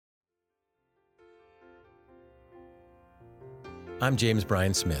I'm James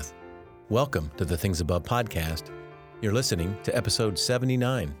Bryan Smith. Welcome to the Things Above podcast. You're listening to episode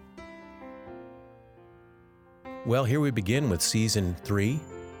 79. Well, here we begin with season 3.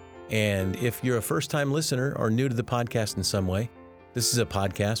 And if you're a first-time listener or new to the podcast in some way, this is a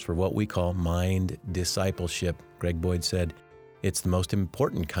podcast for what we call mind discipleship. Greg Boyd said it's the most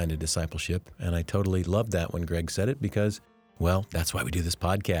important kind of discipleship, and I totally loved that when Greg said it because, well, that's why we do this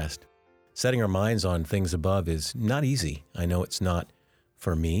podcast. Setting our minds on things above is not easy. I know it's not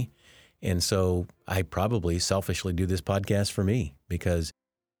for me, and so I probably selfishly do this podcast for me because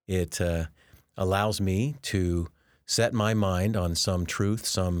it allows me to set my mind on some truth,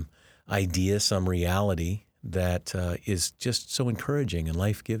 some idea, some reality that is just so encouraging and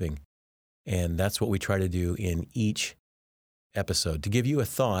life-giving. And that's what we try to do in each episode, to give you a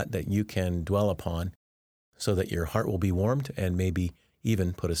thought that you can dwell upon so that your heart will be warmed and maybe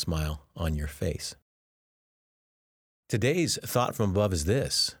even put a smile on your face. Today's thought from above is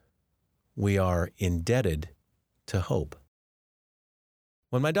this: we are indebted to hope.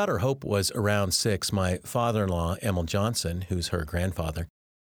 When my daughter Hope was around 6, my father-in-law, Emil Johnson, who's her grandfather,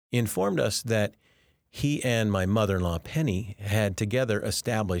 informed us that he and my mother-in-law, Penny, had together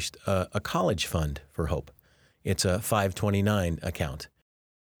established a college fund for Hope. It's a 529 account.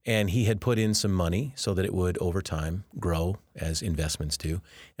 And he had put in some money so that it would, over time, grow as investments do,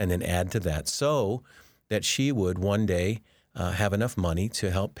 and then add to that so that she would one day have enough money to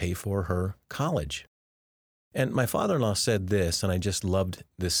help pay for her college. And my father-in-law said this, and I just loved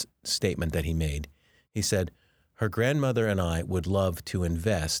this statement that he made. He said, "Her grandmother and I would love to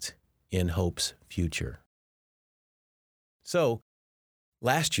invest in Hope's future." So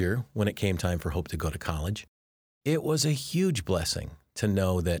last year, when it came time for Hope to go to college, it was a huge blessing to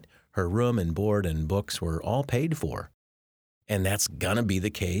know that her room and board and books were all paid for. And that's going to be the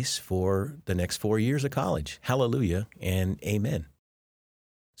case for the next 4 years of college. Hallelujah and amen.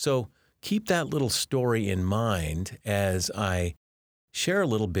 So keep that little story in mind as I share a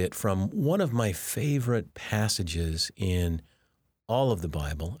little bit from one of my favorite passages in all of the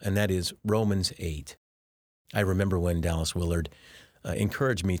Bible, and that is Romans 8. I remember when Dallas Willard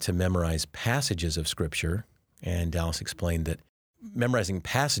encouraged me to memorize passages of Scripture, and Dallas explained that memorizing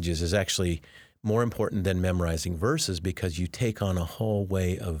passages is actually more important than memorizing verses because you take on a whole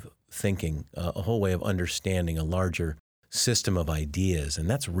way of thinking, a whole way of understanding, a larger system of ideas. And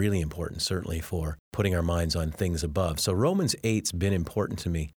that's really important, certainly, for putting our minds on things above. So Romans 8's been important to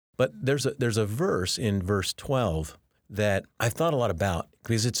me. But there's a verse in verse 12 that I've thought a lot about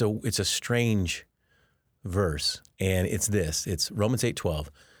because it's a strange verse. And it's this. It's Romans 8:12.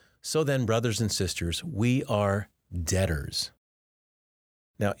 "So then, brothers and sisters, we are debtors."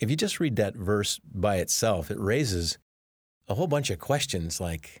 Now, if you just read that verse by itself, it raises a whole bunch of questions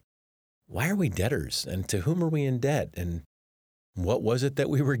like, why are we debtors? And to whom are we in debt? And what was it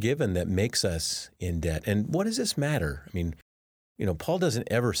that we were given that makes us in debt? And what does this matter? I mean, Paul doesn't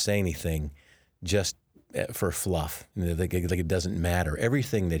ever say anything just for fluff, like it doesn't matter.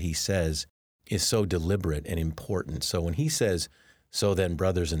 Everything that he says is so deliberate and important. So when he says, "So then,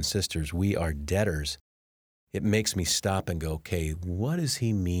 brothers and sisters, we are debtors," it makes me stop and go, okay, what does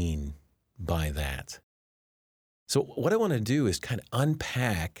he mean by that? So what I want to do is kind of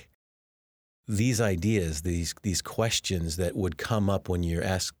unpack these ideas, these questions that would come up when you're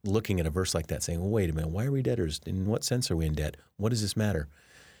looking at a verse like that, saying, well, wait a minute, why are we debtors? In what sense are we in debt? What does this matter?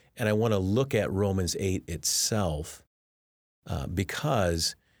 And I want to look at Romans 8 itself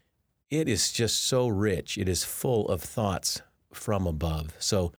because it is just so rich. It is full of thoughts from above.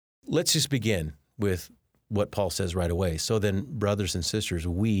 So let's just begin with what Paul says right away. "So then, brothers and sisters,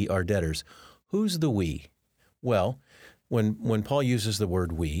 we are debtors." Who's the we? Well, when Paul uses the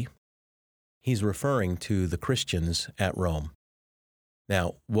word we, he's referring to the Christians at Rome.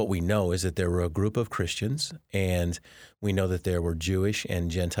 Now, what we know is that there were a group of Christians, and we know that there were Jewish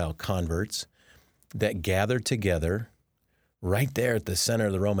and Gentile converts that gathered together right there at the center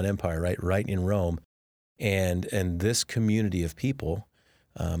of the Roman Empire, right in Rome. And this community of people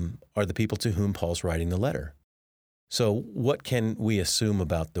are the people to whom Paul's writing the letter. So what can we assume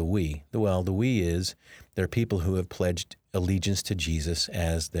about the we? Well, the we is they're people who have pledged allegiance to Jesus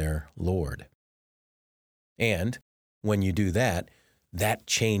as their Lord. And when you do that, that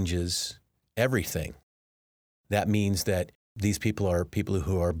changes everything. That means that these people are people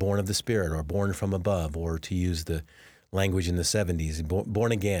who are born of the Spirit or born from above, or to use the language in the 70s,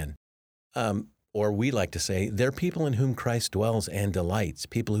 born again. Or we like to say, they're people in whom Christ dwells and delights,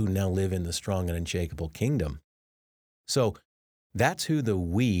 people who now live in the strong and unshakable kingdom. So that's who the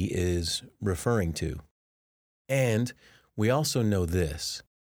we is referring to. And we also know this,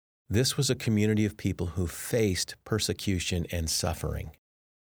 This was a community of people who faced persecution and suffering.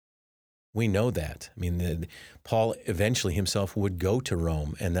 We know that. I mean, Paul eventually himself would go to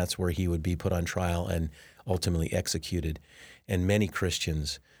Rome, and that's where he would be put on trial and ultimately executed. And many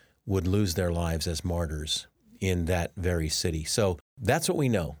Christians would lose their lives as martyrs in that very city. So that's what we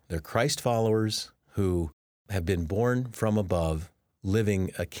know. They're Christ followers who have been born from above,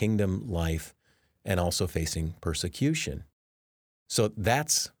 living a kingdom life, and also facing persecution. So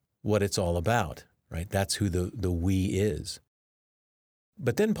that's what it's all about, right? That's who the we is.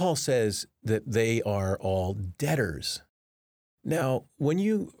 But then Paul says that they are all debtors. Now, when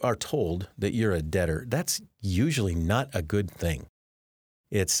you are told that you're a debtor, that's usually not a good thing.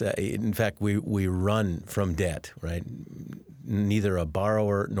 It's, in fact, we run from debt, right? Neither a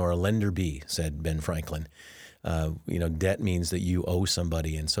borrower nor a lender be, said Ben Franklin. Debt means that you owe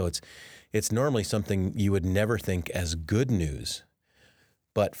somebody. And so it's normally something you would never think as good news.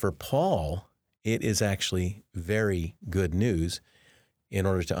 But for Paul, it is actually very good news. In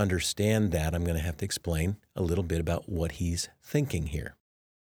order to understand that, I'm going to have to explain a little bit about what he's thinking here.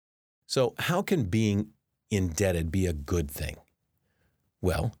 So how can being indebted be a good thing?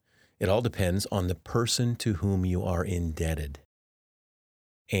 Well, it all depends on the person to whom you are indebted.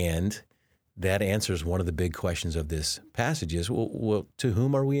 And that answers one of the big questions of this passage is, well, to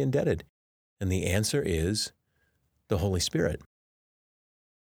whom are we indebted? And the answer is the Holy Spirit.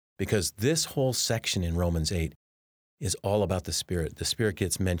 Because this whole section in Romans 8 is all about the Spirit. The Spirit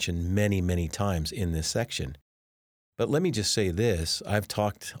gets mentioned many, many times in this section. But let me just say this. I've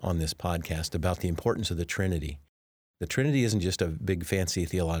talked on this podcast about the importance of the Trinity. The Trinity isn't just a big fancy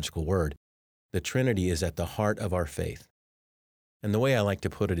theological word. The Trinity is at the heart of our faith. And the way I like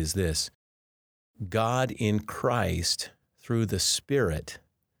to put it is this: God in Christ, through the Spirit,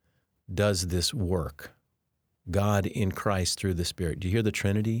 does this work. God in Christ through the Spirit. Do you hear the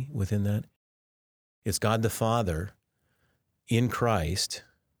Trinity within that? It's God the Father in Christ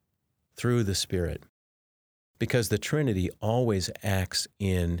through the Spirit. Because the Trinity always acts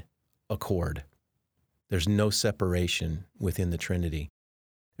in accord. There's no separation within the Trinity.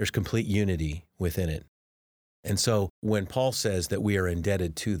 There's complete unity within it. And so when Paul says that we are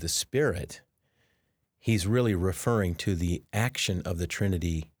indebted to the Spirit, he's really referring to the action of the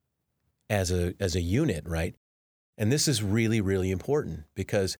Trinity as a unit, right? And this is really, really important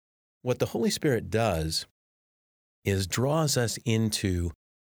because what the Holy Spirit does is draws us into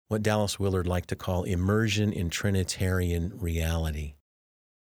what Dallas Willard liked to call immersion in Trinitarian reality.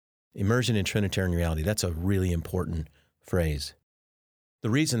 Immersion in Trinitarian reality, that's a really important phrase. The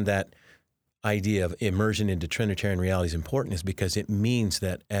reason that idea of immersion into Trinitarian reality is important is because it means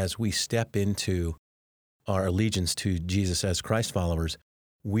that as we step into our allegiance to Jesus as Christ followers,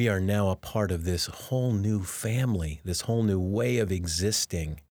 we are now a part of this whole new family, this whole new way of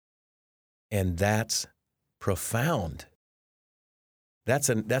existing. And that's profound. That's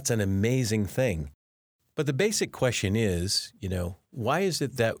an amazing thing. But the basic question is, why is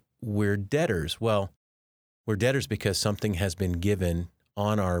it that we're debtors? Well, we're debtors because something has been given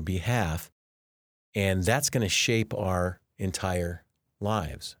on our behalf, and that's going to shape our entire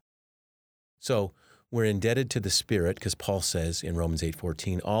lives. So we're indebted to the Spirit because Paul says in Romans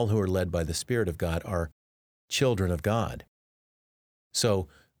 8:14, all who are led by the Spirit of God are children of God. So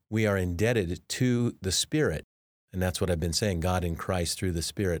we are indebted to the Spirit, and that's what I've been saying. God in Christ through the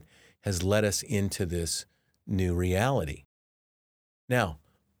Spirit has led us into this new reality. Now,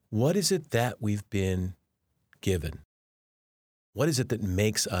 what is it that we've been given? What is it that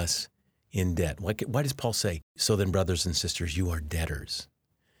makes us in debt? Why does Paul say, so then, brothers and sisters, you are debtors?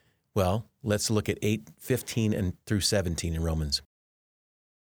 Well, let's look at 8:15 and through 17 in Romans.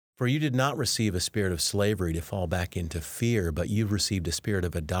 For you did not receive a spirit of slavery to fall back into fear, but you've received a spirit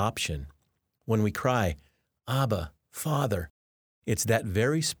of adoption. When we cry, Abba, Father, it's that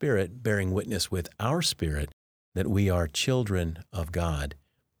very Spirit bearing witness with our spirit that we are children of God.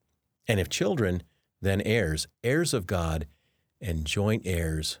 And if children, then heirs, heirs of God, and joint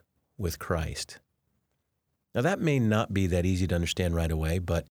heirs with Christ. Now that may not be that easy to understand right away,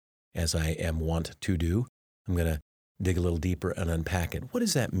 but as I am wont to do, I'm going to dig a little deeper and unpack it. What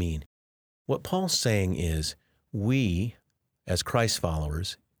does that mean? What Paul's saying is we, as Christ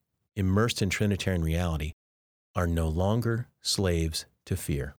followers, immersed in Trinitarian reality, are no longer slaves to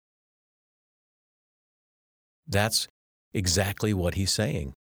fear. That's exactly what he's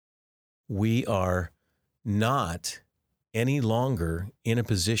saying. We are not any longer in a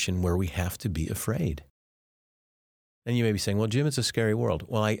position where we have to be afraid. And you may be saying, well, Jim, it's a scary world.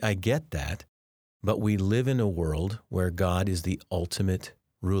 Well, I get that, but we live in a world where God is the ultimate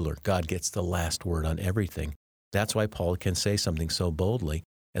ruler. God gets the last word on everything. That's why Paul can say something so boldly.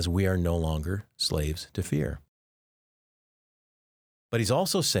 as we are no longer slaves to fear. But he's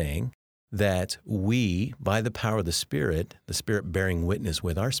also saying that we, by the power of the Spirit bearing witness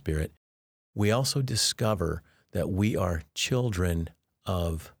with our spirit, we also discover that we are children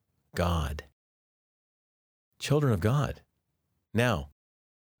of God. Children of God. Now,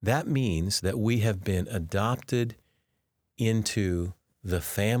 that means that we have been adopted into the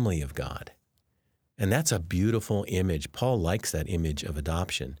family of God. And that's a beautiful image. Paul likes that image of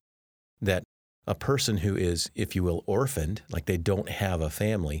adoption, that a person who is, if you will, orphaned, like they don't have a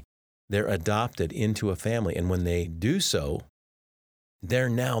family, they're adopted into a family. And when they do so, they're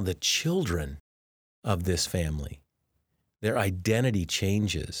now the children of this family. Their identity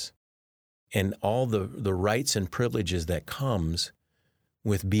changes, and all the rights and privileges that comes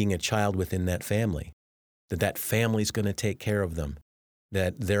with being a child within that family, that family's going to take care of them,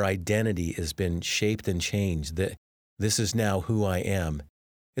 that their identity has been shaped and changed, that this is now who I am.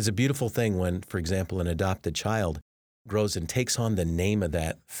 It's a beautiful thing when, for example, an adopted child grows and takes on the name of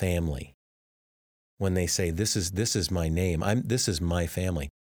that family. When they say, this is my name, this is my family.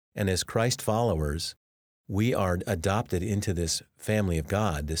 And as Christ followers, we are adopted into this family of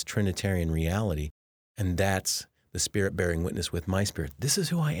God, this Trinitarian reality, and that's the Spirit bearing witness with my spirit. This is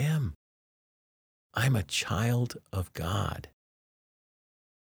who I am. I'm a child of God.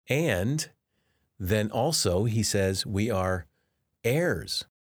 And then also, he says, we are heirs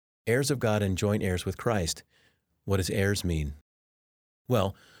of God and joint heirs with Christ. What does heirs mean?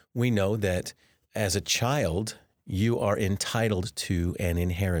 Well, we know that as a child, you are entitled to an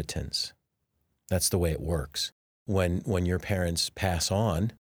inheritance. That's the way it works. When your parents pass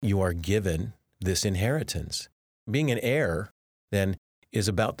on, you are given this inheritance. Being an heir, then, is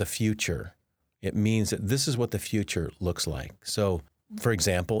about the future. It means that this is what the future looks like. So, for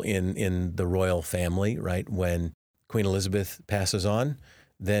example, in the royal family, right, when Queen Elizabeth passes on,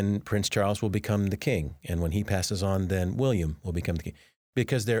 then Prince Charles will become the king. And when he passes on, then William will become the king,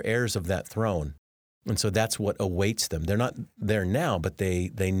 because they're heirs of that throne. And so that's what awaits them. They're not there now, but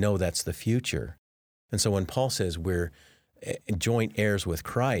they know that's the future. And so when Paul says we're joint heirs with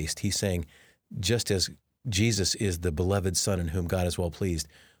Christ, he's saying, just as Jesus is the beloved Son in whom God is well pleased,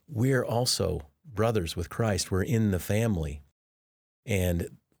 we're also brothers with Christ. We're in the family. And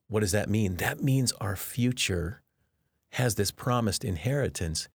what does that mean? That means our future has this promised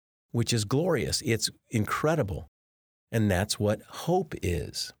inheritance, which is glorious. It's incredible. And that's what hope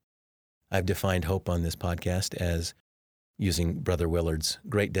is. I've defined hope on this podcast as, using Brother Willard's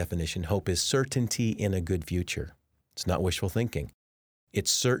great definition, hope is certainty in a good future. It's not wishful thinking.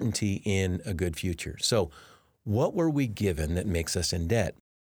 It's certainty in a good future. So what were we given that makes us in debt?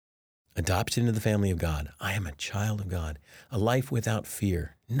 Adoption into the family of God. I am a child of God. A life without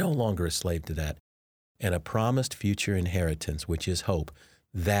fear, no longer a slave to that. And a promised future inheritance, which is hope.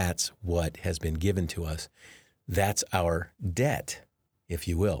 That's what has been given to us. That's our debt, if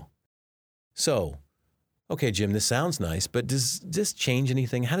you will. So, okay, Jim, this sounds nice, but does this change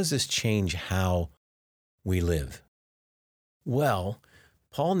anything? How does this change how we live? Well,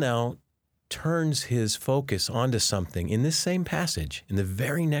 Paul now turns his focus onto something in this same passage, in the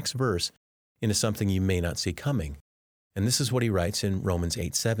very next verse, into something you may not see coming. And this is what he writes in Romans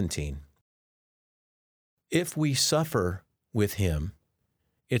 8:17. If we suffer with him,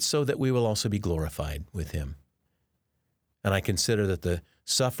 it's so that we will also be glorified with him. And I consider that the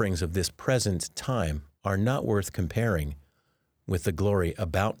sufferings of this present time are not worth comparing with the glory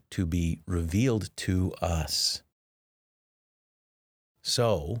about to be revealed to us.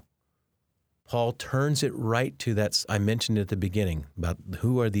 So, Paul turns it right to that. I mentioned at the beginning about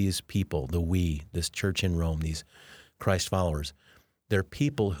who are these people, this church in Rome, these Christ followers. They're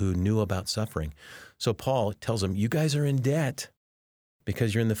people who knew about suffering. So Paul tells them, you guys are in debt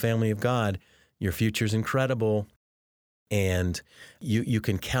because you're in the family of God. Your future's incredible. And you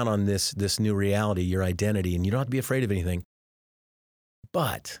can count on this new reality, your identity, and you don't have to be afraid of anything.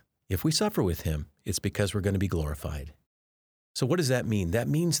 But if we suffer with him, it's because we're going to be glorified. So what does that mean? That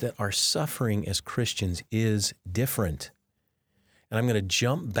means that our suffering as Christians is different. And I'm going to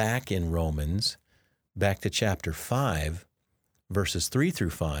jump back in Romans, back to chapter 5, verses 3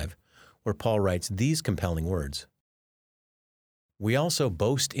 through 5, where Paul writes these compelling words. We also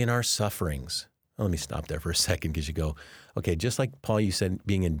boast in our sufferings. Well, let me stop there for a second because you go, okay, just like Paul, you said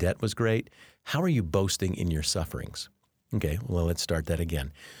being in debt was great. How are you boasting in your sufferings? Okay, well, let's start that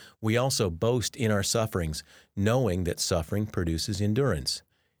again. We also boast in our sufferings, knowing that suffering produces endurance,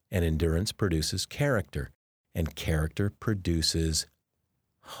 and endurance produces character, and character produces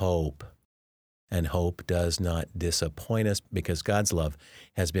hope. And hope does not disappoint us because God's love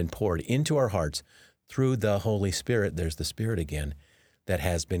has been poured into our hearts through the Holy Spirit. There's the Spirit again, that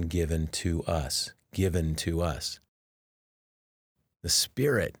has been given to us. Given to us. The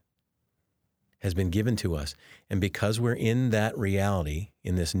Spirit has been given to us. And because we're in that reality,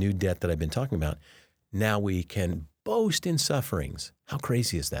 in this new debt that I've been talking about, now we can boast in sufferings. How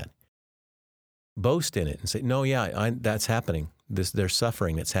crazy is that? Boast in it and say, no, yeah, that's happening. There's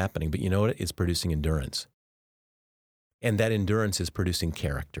suffering that's happening. But you know what? It's producing endurance. And that endurance is producing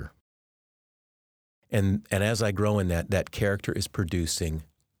character. And as I grow in that character is producing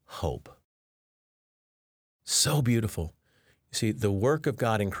hope. So beautiful. You see, the work of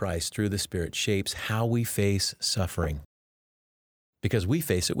God in Christ through the Spirit shapes how we face suffering because we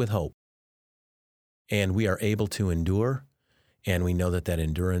face it with hope. And we are able to endure, and we know that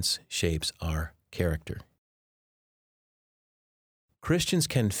endurance shapes our character. Christians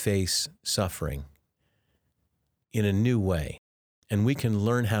can face suffering in a new way, and we can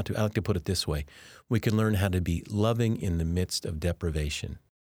learn how to, I like to put it this way, we can learn how to be loving in the midst of deprivation.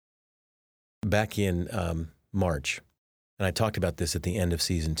 Back in March, and I talked about this at the end of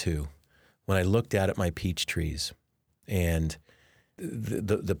season 2, when I looked out at my peach trees and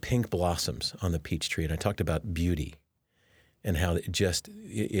the pink blossoms on the peach tree, and I talked about beauty and how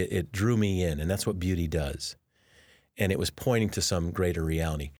it drew me in, and that's what beauty does. And it was pointing to some greater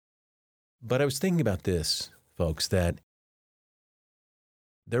reality. But I was thinking about this, folks, that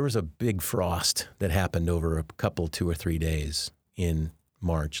there was a big frost that happened over a couple, 2 or 3 days in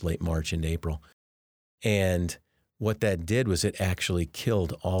March, late March and April. And what that did was it actually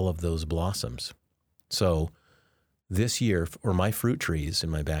killed all of those blossoms. So this year, for my fruit trees in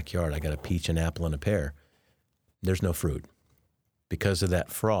my backyard, I got a peach, an apple, and a pear. There's no fruit. Because of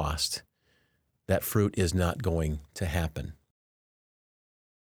that frost, that fruit is not going to happen.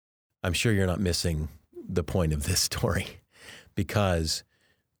 I'm sure you're not missing the point of this story, because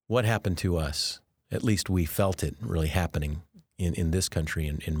what happened to us, at least we felt it really happening in this country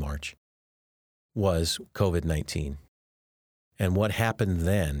in March, was COVID-19. And what happened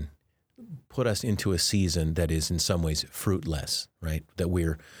then put us into a season that is in some ways fruitless, right? That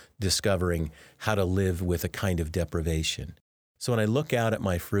we're discovering how to live with a kind of deprivation. So when I look out at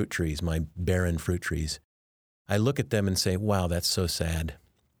my fruit trees, my barren fruit trees, I look at them and say, wow, that's so sad.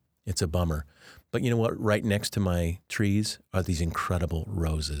 It's a bummer. But you know what? Right next to my trees are these incredible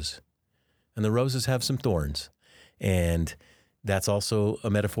roses. And the roses have some thorns. And that's also a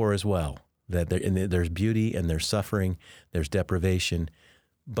metaphor as well, that there's beauty and there's suffering, there's deprivation.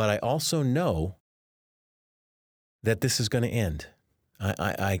 But I also know that this is going to end.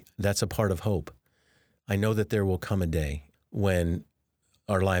 That's a part of hope. I know that there will come a day when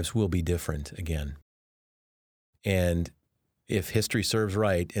our lives will be different again. And if history serves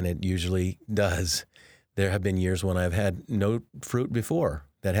right, and it usually does, there have been years when I've had no fruit before.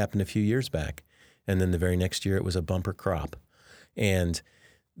 That happened a few years back. And then the very next year, it was a bumper crop. And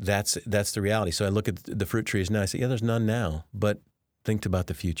that's the reality. So I look at the fruit trees now, I say, yeah, there's none now. But think about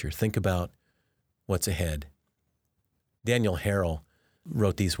the future. Think about what's ahead. Daniel Harrell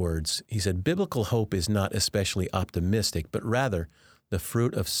wrote these words. He said, biblical hope is not especially optimistic, but rather the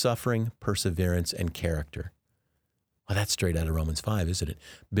fruit of suffering, perseverance, and character. Well, that's straight out of Romans 5, isn't it?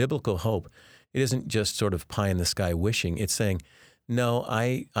 Biblical hope, it isn't just sort of pie in the sky wishing. It's saying, no,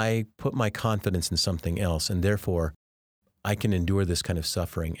 I put my confidence in something else, and therefore I can endure this kind of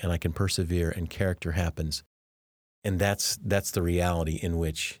suffering, and I can persevere, and character happens. And that's the reality in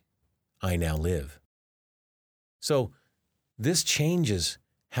which I now live. So this changes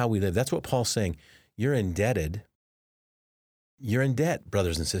how we live. That's what Paul's saying. You're indebted. You're in debt,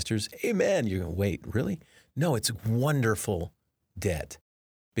 brothers and sisters. Amen. You're going, wait, really? No, it's wonderful debt.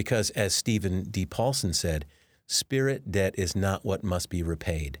 Because as Stephen D. Paulson said, spirit debt is not what must be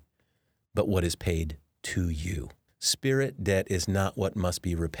repaid, but what is paid to you. Spirit debt is not what must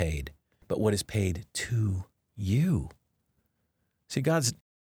be repaid, but what is paid to you. See, God's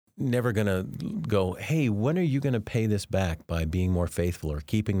never going to go, hey, when are you going to pay this back by being more faithful or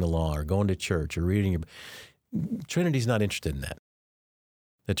keeping the law or going to church or reading your... Trinity's not interested in that.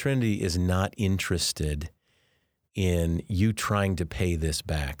 The Trinity is not interested in you trying to pay this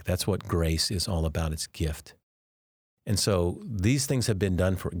back. That's what grace is all about. It's gift. And so these things have been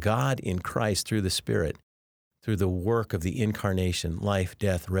done for God in Christ through the Spirit, through the work of the incarnation, life,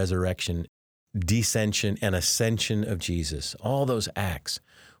 death, resurrection, descension, and ascension of Jesus. All those acts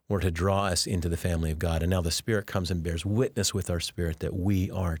were to draw us into the family of God. And now the Spirit comes and bears witness with our spirit that we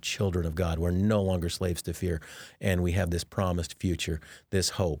are children of God. We're no longer slaves to fear, and we have this promised future, this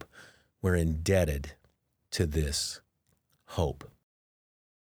hope. We're indebted to this hope.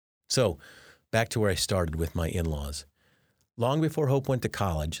 So, back to where I started with my in-laws. Long before Hope went to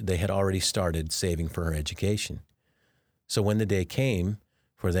college, they had already started saving for her education. So when the day came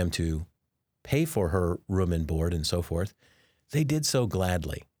for them to pay for her room and board and so forth, they did so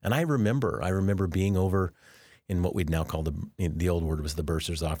gladly. And I remember being over in what we'd now call the old word was the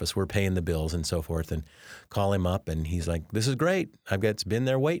bursar's office. We're paying the bills and so forth, and call him up, and he's like, "This is great. It's been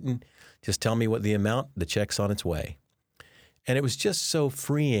there waiting. Just tell me what the amount, the check's on its way." And it was just so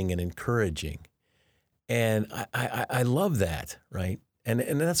freeing and encouraging. And I love that, right? And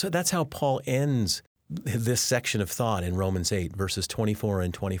that's how Paul ends this section of thought in Romans 8, verses 24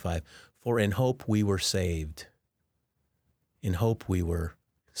 and 25. For in hope we were saved. In hope we were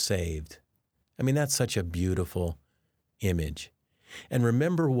saved. I mean, that's such a beautiful image. And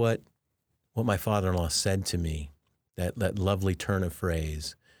remember what my father-in-law said to me, that lovely turn of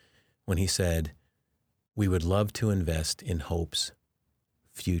phrase, when he said, "We would love to invest in hope's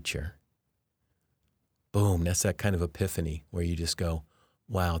future." Boom, that's that kind of epiphany where you just go,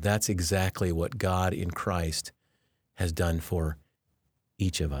 wow, that's exactly what God in Christ has done for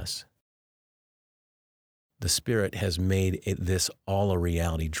each of us. The Spirit has made this all a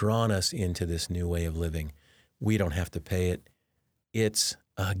reality, drawn us into this new way of living. We don't have to pay it. It's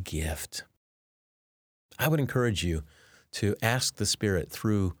a gift. I would encourage you to ask the Spirit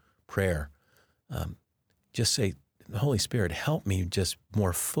through prayer. Just say, "Holy Spirit, help me just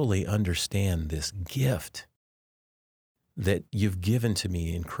more fully understand this gift that you've given to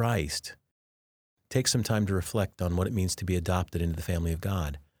me in Christ." Take some time to reflect on what it means to be adopted into the family of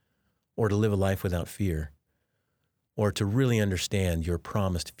God, or to live a life without fear, or to really understand your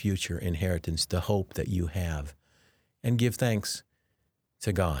promised future inheritance, the hope that you have, and give thanks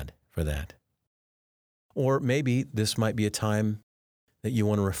to God for that. Or maybe this might be a time that you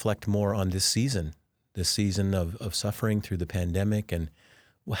want to reflect more on this season of suffering through the pandemic, and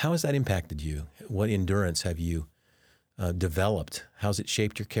how has that impacted you? What endurance have you developed? How's it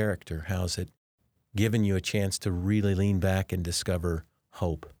shaped your character? How's it given you a chance to really lean back and discover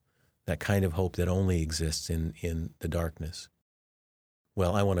hope, that kind of hope that only exists in the darkness?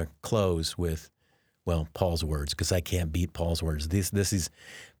 Well, I want to close with, Paul's words, because I can't beat Paul's words. This is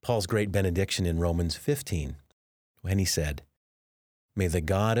Paul's great benediction in Romans 15, when he said, "May the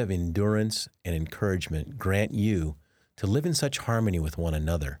God of endurance and encouragement grant you to live in such harmony with one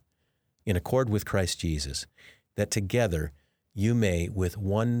another, in accord with Christ Jesus, that together you may with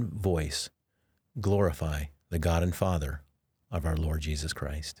one voice glorify the God and Father of our Lord Jesus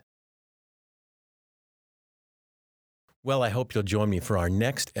Christ." Well, I hope you'll join me for our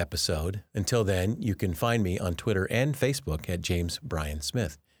next episode. Until then, you can find me on Twitter and Facebook at James Bryan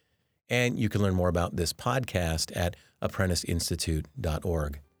Smith. And you can learn more about this podcast at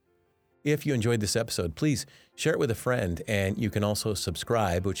apprenticeinstitute.org. If you enjoyed this episode, please share it with a friend, and you can also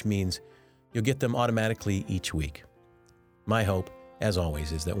subscribe, which means you'll get them automatically each week. My hope, as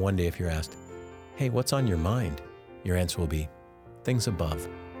always, is that one day if you're asked, "Hey, what's on your mind?" your answer will be, "Things above."